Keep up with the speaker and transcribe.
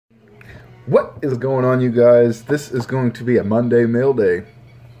What is going on, you guys? This is going to be a Monday mail day.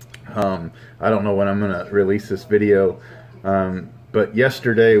 I don't know when I'm going to release this video, but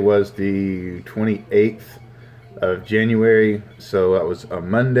yesterday was the 28th of January, so that was a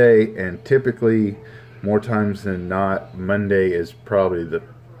Monday, and typically, more times than not, Monday is probably the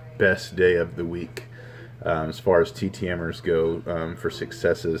best day of the week as far as TTMers go for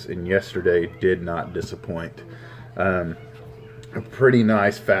successes, and yesterday did not disappoint. A pretty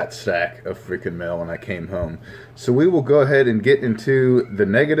nice fat stack of freaking mail when I came home. So we will go ahead and get into the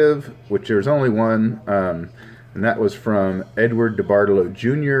negative, which there's only one, and that was from Edward DeBartolo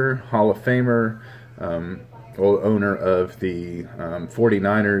Jr., Hall of Famer, owner of the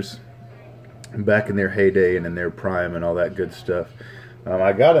 49ers back in their heyday and in their prime and all that good stuff.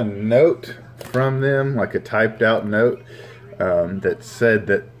 I got a note from them, like a typed out note, that said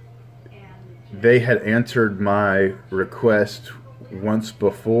that they had answered my request once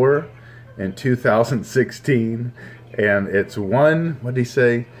before in 2016, and it's one, what did he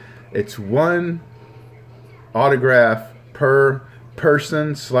say? It's one autograph per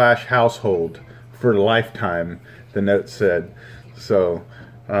person / household for lifetime, the note said. So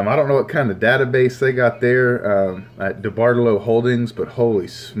I don't know what kind of database they got there at DeBartolo Holdings, but holy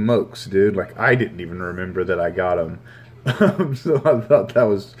smokes, dude, like I didn't even remember that I got them. So I thought that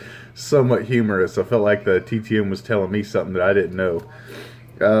was somewhat humorous. I felt like the TTM was telling me something that I didn't know.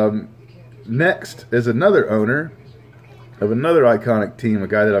 Next is another owner of another iconic team, a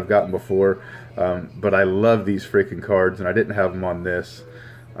guy that I've gotten before, but I love these freaking cards, and I didn't have them on this.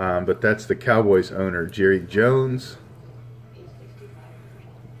 But that's the Cowboys owner, Jerry Jones.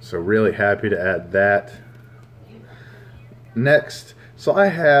 So really happy to add that. Next, so I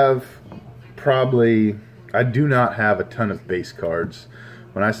have probably, I do not have a ton of base cards.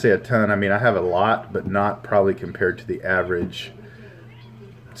 When I say a ton, I mean I have a lot, but not probably compared to the average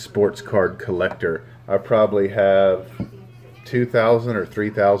sports card collector. I probably have 2,000 or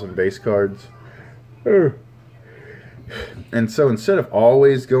 3,000 base cards. And so instead of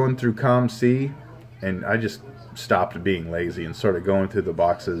always going through ComC, and I just stopped being lazy and started going through the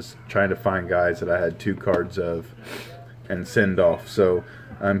boxes, trying to find guys that I had 2 cards of and send off. So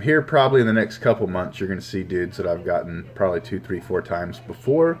here probably in the next couple months you're going to see dudes that I've gotten probably 2, 3, 4 times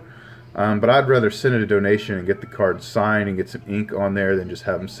before. But I'd rather send it a donation and get the card signed and get some ink on there than just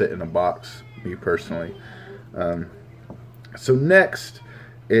have them sit in a box, me personally. So next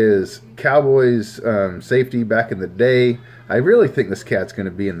is Cowboys safety back in the day. I really think this cat's going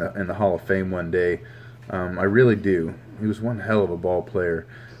to be in the Hall of Fame one day. I really do. He was one hell of a ball player.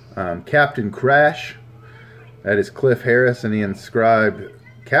 Captain Crash. That is Cliff Harris, and he inscribed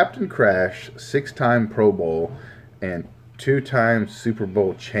Captain Crash, 6-time Pro Bowl and 2-time Super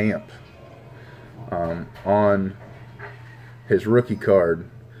Bowl champ on his rookie card.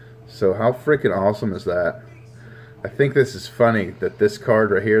 So how freaking awesome is that? I think this is funny that this card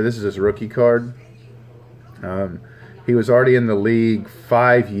right here, this is his rookie card. He was already in the league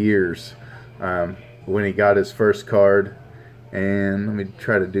 5 years when he got his first card. And let me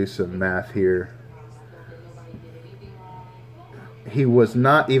try to do some math here. He was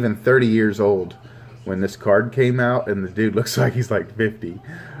not even 30 years old when this card came out, and the dude looks like he's like 50.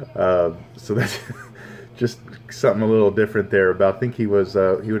 So that's just something a little different there. About, I think he was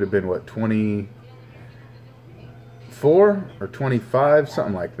he would have been what, 24 or 25,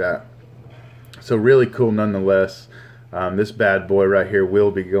 something like that. So really cool nonetheless. This bad boy right here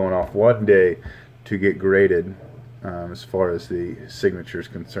will be going off one day to get graded. As far as the signature is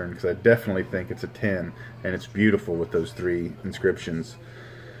concerned, because I definitely think it's a 10, and it's beautiful with those 3 inscriptions.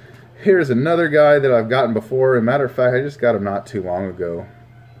 Here's another guy that I've gotten before. As a matter of fact, I just got him not too long ago.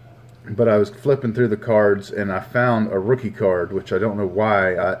 But I was flipping through the cards, and I found a rookie card, which I don't know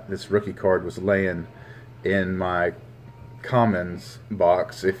why this rookie card was laying in my commons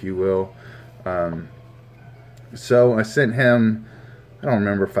box, if you will. So I sent him, I don't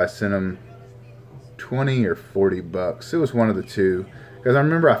remember if I sent him 20 or 40 bucks. It was one of the two, because I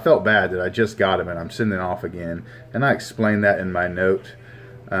remember I felt bad that I just got him and I'm sending off again, and I explained that in my note.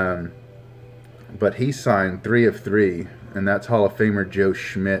 But he signed 3 of 3, and that's Hall of Famer Joe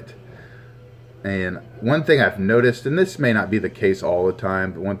Schmidt. And one thing I've noticed, and this may not be the case all the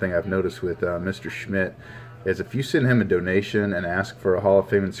time, but one thing I've noticed with Mr. Schmidt is if you send him a donation and ask for a Hall of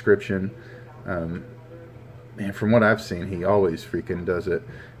Fame inscription, and from what I've seen, he always freaking does it.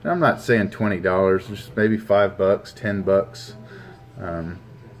 And I'm not saying $20, just maybe $5, $10.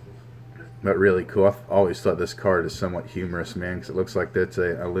 But really cool. I've always thought this card is somewhat humorous, man, because it looks like that's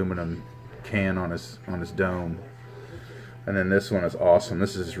a aluminum can on his dome. And then this one is awesome.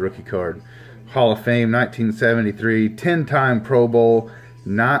 This is his rookie card. Hall of Fame, 1973, 10-time Pro Bowl,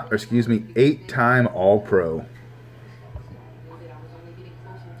 8-time All-Pro.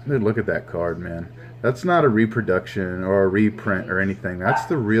 Dude, look at that card, man. That's not a reproduction or a reprint or anything. That's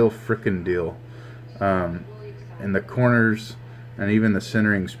the real frickin' deal. And the corners and even the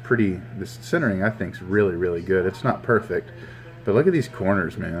centering's pretty. The centering, I think, is really, really good. It's not perfect, but look at these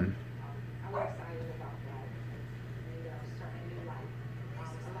corners, man.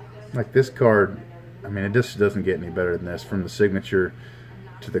 Like this card, I mean, it just doesn't get any better than this. From the signature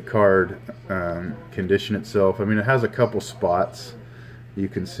to the card condition itself. I mean, it has a couple spots you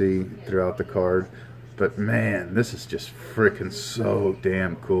can see throughout the card, but man, this is just freaking so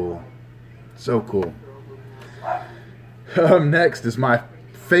damn cool. So cool. Next is my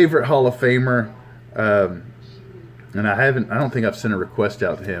favorite Hall of Famer, and I don't think I've sent a request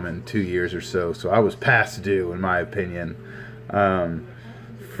out to him in 2 years or so, so I was past due in my opinion.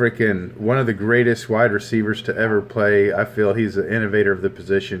 Freaking one of the greatest wide receivers to ever play. I feel he's an innovator of the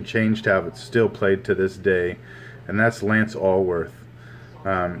position, changed how it's still played to this day, and that's Lance Allworth.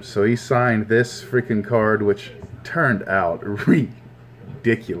 So he signed this freaking card, which turned out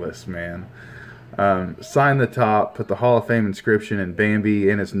ridiculous, man. Signed the top, put the Hall of Fame inscription and Bambi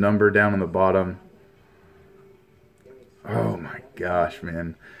and his number down on the bottom. Oh my gosh,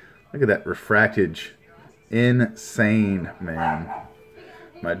 man. Look at that refractage. Insane, man.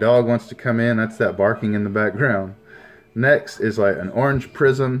 My dog wants to come in. That's that barking in the background. Next is like an orange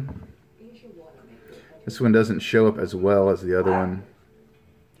prism. This one doesn't show up as well as the other one.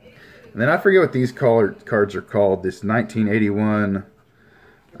 And then I forget what these cards are called. This 1981,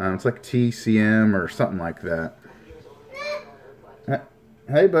 it's like TCM or something like that.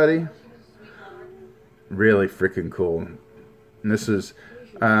 Hey, buddy. Really freaking cool. And this is,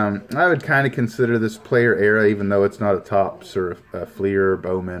 I would kind of consider this player era, even though it's not a top sort of Fleer or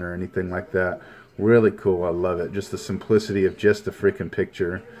Bowman or anything like that. Really cool. I love it. Just the simplicity of just the freaking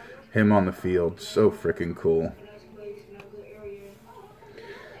picture. Him on the field. So freaking cool.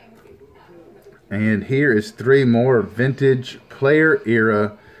 And here is 3 more vintage player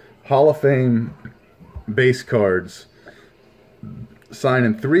era Hall of Fame base cards.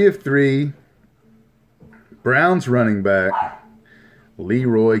 Signing 3 of 3. Browns running back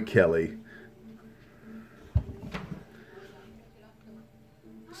Leroy Kelly.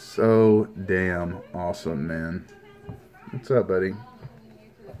 So damn awesome, man. What's up, buddy?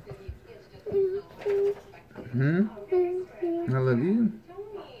 I love you.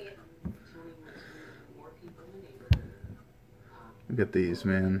 Look at these,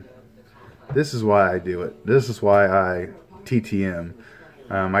 man. This is why I do it. This is why I TTM.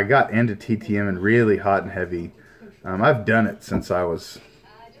 I got into TTM and really hot and heavy. I've done it since I was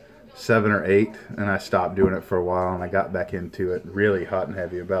 7 or 8, and I stopped doing it for a while, and I got back into it really hot and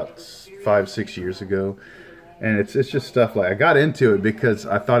heavy about 5-6 years ago. And it's just stuff like, I got into it because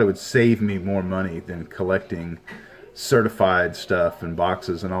I thought it would save me more money than collecting certified stuff and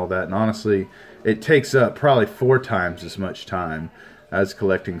boxes and all that. And honestly, it takes up probably 4 times as much time as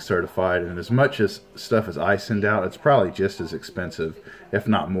collecting certified, and as much as stuff as I send out, it's probably just as expensive, if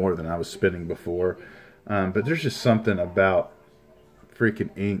not more, than I was spending before. But there's just something about freaking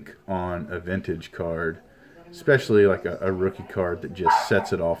ink on a vintage card, especially like a rookie card, that just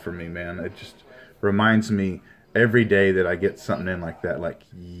sets it off for me, man. It just reminds me every day that I get something in like that, like,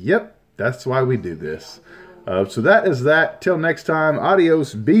 yep, that's why we do this. So that is that. Till next time,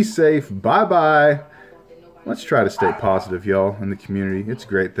 adios, be safe, bye-bye. Let's try to stay positive, y'all, in the community. It's a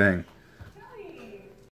great thing.